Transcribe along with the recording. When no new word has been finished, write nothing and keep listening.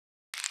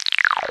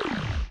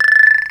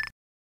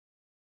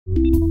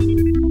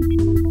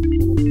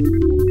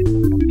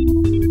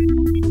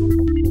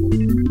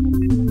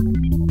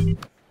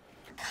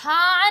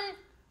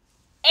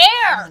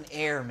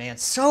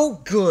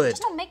so good.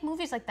 Just don't make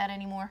movies like that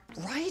anymore.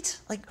 Right?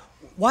 Like,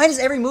 why does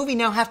every movie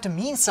now have to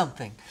mean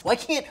something? Why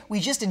can't we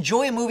just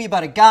enjoy a movie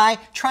about a guy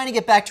trying to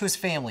get back to his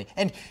family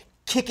and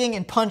kicking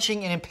and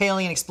punching and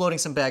impaling and exploding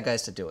some bad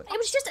guys to do it? It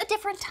was just a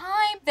different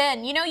time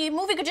then. You know, your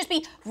movie could just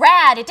be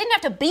rad. It didn't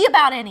have to be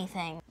about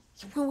anything.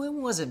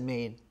 When was it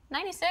made?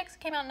 96,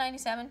 came out in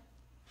 97.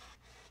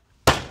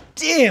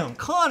 Damn,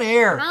 Con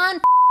Air. On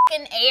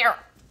f***ing Air.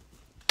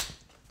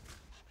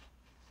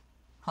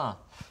 Huh.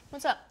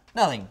 What's up?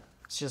 Nothing.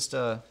 It's just,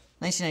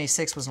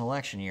 1996 was an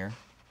election year. It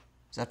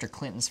was after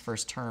Clinton's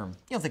first term.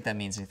 You don't think that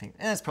means anything?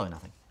 That's probably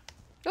nothing.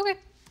 Okay.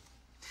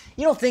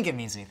 You don't think it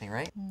means anything,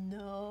 right?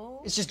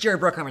 No. It's just Jerry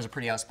Bruckheimer's a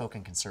pretty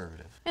outspoken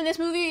conservative. And this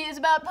movie is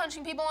about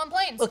punching people on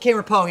planes. Well,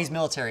 Cameron Poe, he's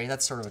military.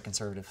 That's sort of a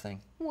conservative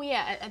thing. Well,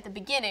 yeah, at the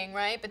beginning,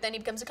 right? But then he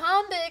becomes a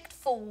convict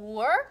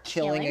for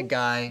Killing a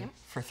guy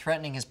for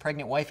threatening his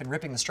pregnant wife and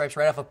ripping the stripes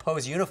right off of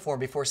Poe's uniform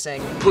before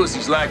saying,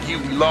 Pussies like you,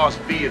 we lost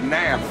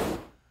Vietnam.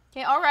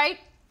 Okay, all right.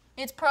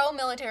 It's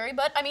pro-military,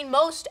 but I mean,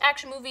 most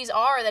action movies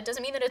are. That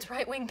doesn't mean that it's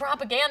right-wing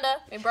propaganda.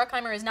 I mean,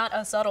 Bruckheimer is not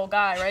a subtle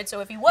guy, right? So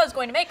if he was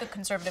going to make a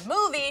conservative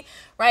movie,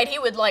 right, he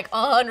would like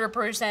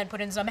 100% put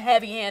in some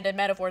heavy-handed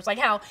metaphors, like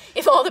how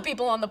if all the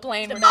people on the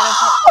plane were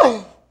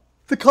Oh!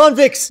 The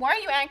convicts! Why are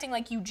you acting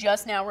like you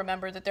just now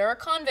remembered that there are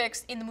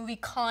convicts in the movie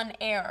Con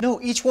Air? No,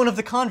 each one of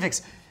the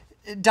convicts.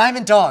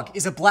 Diamond Dog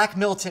is a black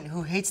militant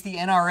who hates the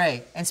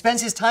NRA and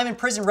spends his time in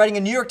prison writing a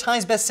New York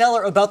Times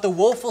bestseller about the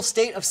woeful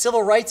state of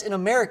civil rights in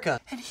America.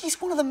 And he's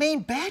one of the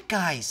main bad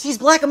guys. He's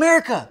Black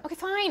America. Okay,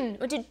 fine.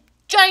 Did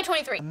Johnny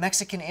 23. A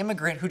Mexican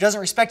immigrant who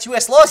doesn't respect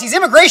U.S. laws. He's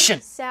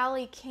immigration.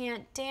 Sally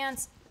Can't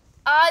Dance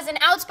is an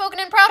outspoken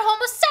and proud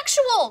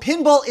homosexual.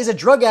 Pinball is a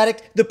drug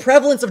addict, the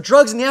prevalence of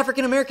drugs in the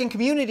African American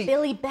community.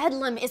 Billy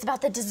Bedlam is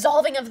about the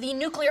dissolving of the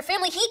nuclear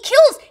family. He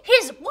kills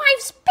his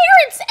wife's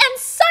parents, and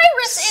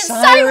Cyrus is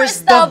Cyrus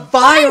the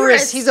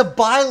virus. He's a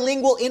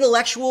bilingual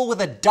intellectual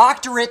with a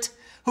doctorate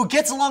who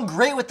gets along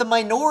great with the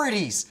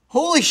minorities.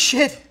 Holy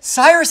shit,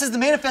 Cyrus is the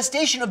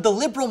manifestation of the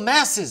liberal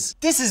masses.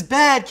 This is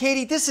bad,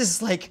 Katie. This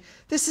is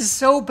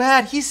so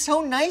bad. He's so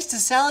nice to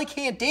Sally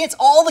Can't Dance.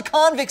 All the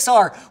convicts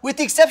are, with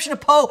the exception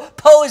of Poe.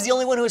 Poe is the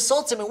only one who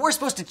assaults him, and we're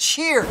supposed to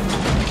cheer.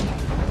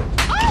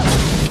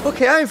 Oh!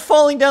 Okay, I'm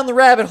falling down the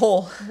rabbit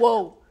hole.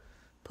 Whoa,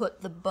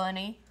 put the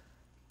bunny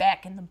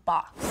back in the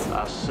box.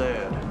 I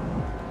said,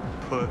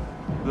 put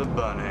the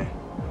bunny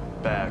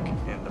back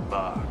in the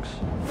box.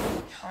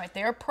 All right,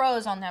 there are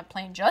pros on that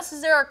plane, just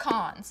as there are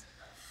cons.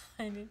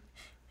 Did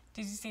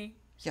you see?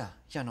 Yeah,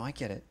 no, I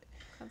get it.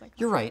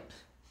 You're right.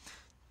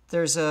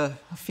 There's a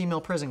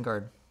female prison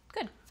guard.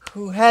 Good.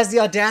 Who has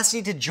the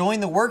audacity to join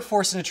the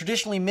workforce in a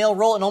traditionally male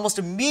role and almost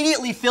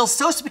immediately fails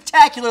so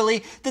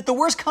spectacularly that the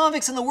worst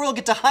convicts in the world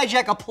get to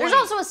hijack a plane. There's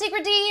also a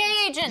secret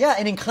DEA agent. Yeah,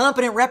 an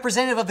incompetent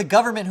representative of the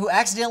government who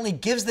accidentally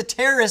gives the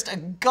terrorist a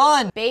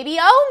gun. Baby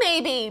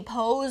maybe,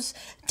 Poe's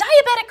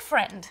diabetic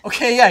friend.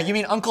 Okay, yeah, you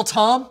mean Uncle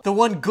Tom? The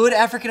one good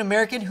African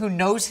American who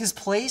knows his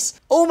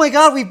place? Oh my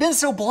God, we've been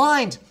so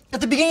blind. At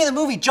the beginning of the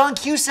movie, John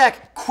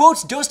Cusack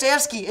quotes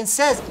Dostoevsky and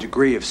says, The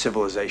degree of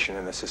civilization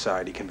in a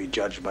society can be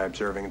judged by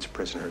observing its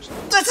prisoners.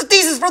 That's the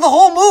thesis for the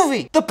whole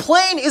movie! The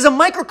plane is a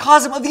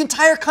microcosm of the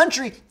entire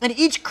country, and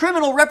each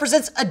criminal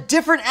represents a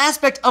different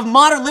aspect of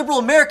modern liberal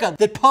America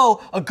that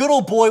Poe, a good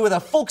old boy with a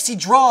folksy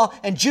drawl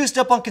and juiced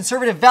up on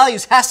conservative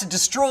values, has to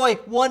destroy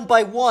one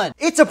by one.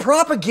 It's a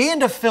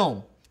propaganda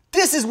film.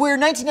 This is where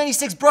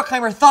 1996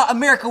 Bruckheimer thought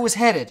America was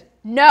headed.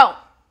 No.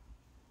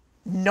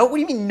 No? What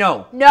do you mean,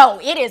 no? No,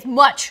 it is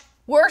much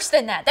worse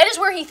than that. That is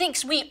where he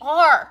thinks we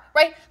are,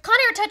 right? Con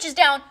Air touches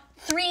down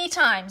 3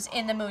 times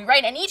in the movie,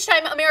 right? And each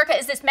time America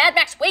is this Mad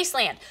Max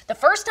wasteland. The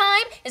first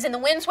time is in the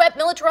windswept,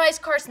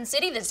 militarized Carson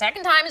City. The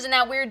second time is in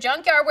that weird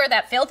junkyard where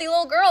that filthy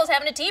little girl is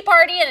having a tea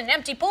party in an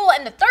empty pool.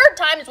 And the third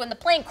time is when the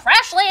plane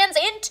crash lands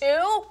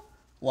into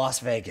Las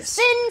Vegas.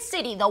 Sin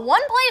City, the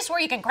one place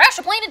where you can crash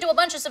a plane into a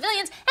bunch of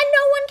civilians and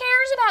no one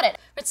cares about it.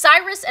 But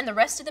Cyrus and the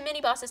rest of the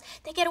mini-bosses,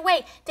 they get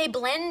away. They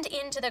blend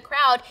into the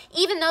crowd,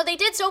 even though they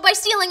did so by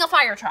stealing a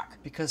fire truck.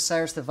 Because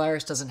Cyrus the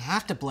virus doesn't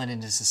have to blend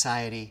into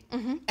society.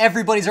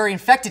 Everybody's already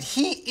infected.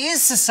 He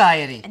is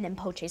society. And then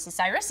Poe chases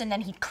Cyrus, and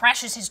then he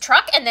crashes his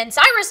truck, and then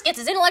Cyrus gets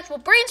his intellectual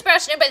brain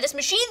smashed in by this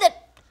machine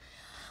that,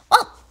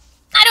 well,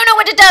 I don't know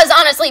what it does,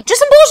 honestly. Just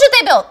some bullshit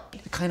they built.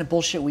 The kind of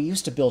bullshit we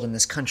used to build in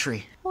this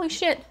country. Holy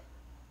shit.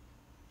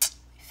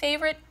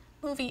 Favorite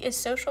movie is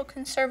social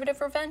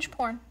conservative revenge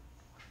porn.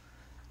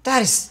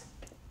 That is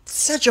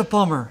such a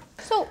bummer.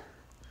 So,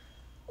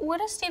 what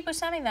is Steve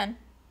Buscemi then?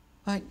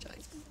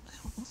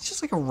 It's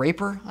just like a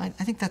raper. I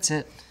think that's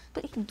it.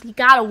 But he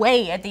got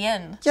away at the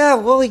end. Yeah,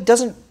 well, he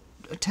doesn't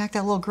attack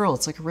that little girl.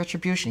 It's like a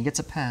retribution. He gets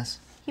a pass.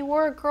 He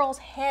wore a girl's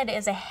head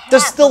as a hat.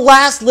 That's the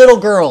last little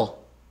girl.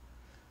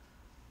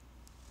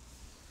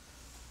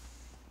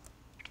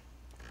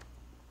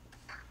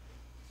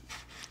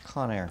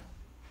 Con Air.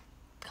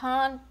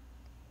 Con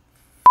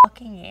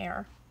fucking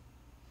Air.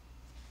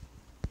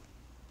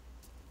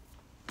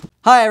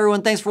 Hi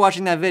everyone, thanks for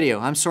watching that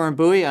video. I'm Soren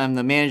Bowie, I'm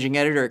the managing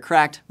editor at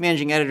Cracked.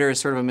 Managing editor is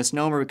sort of a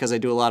misnomer because I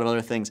do a lot of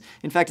other things.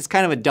 In fact, it's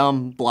kind of a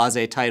dumb,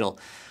 blasé title.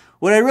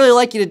 What I'd really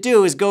like you to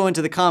do is go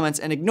into the comments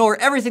and ignore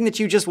everything that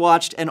you just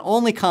watched and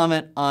only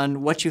comment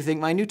on what you think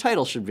my new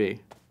title should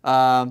be.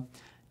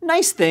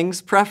 Nice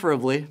things,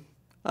 preferably.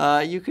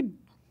 You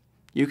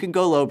can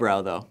go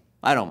lowbrow though.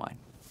 I don't mind.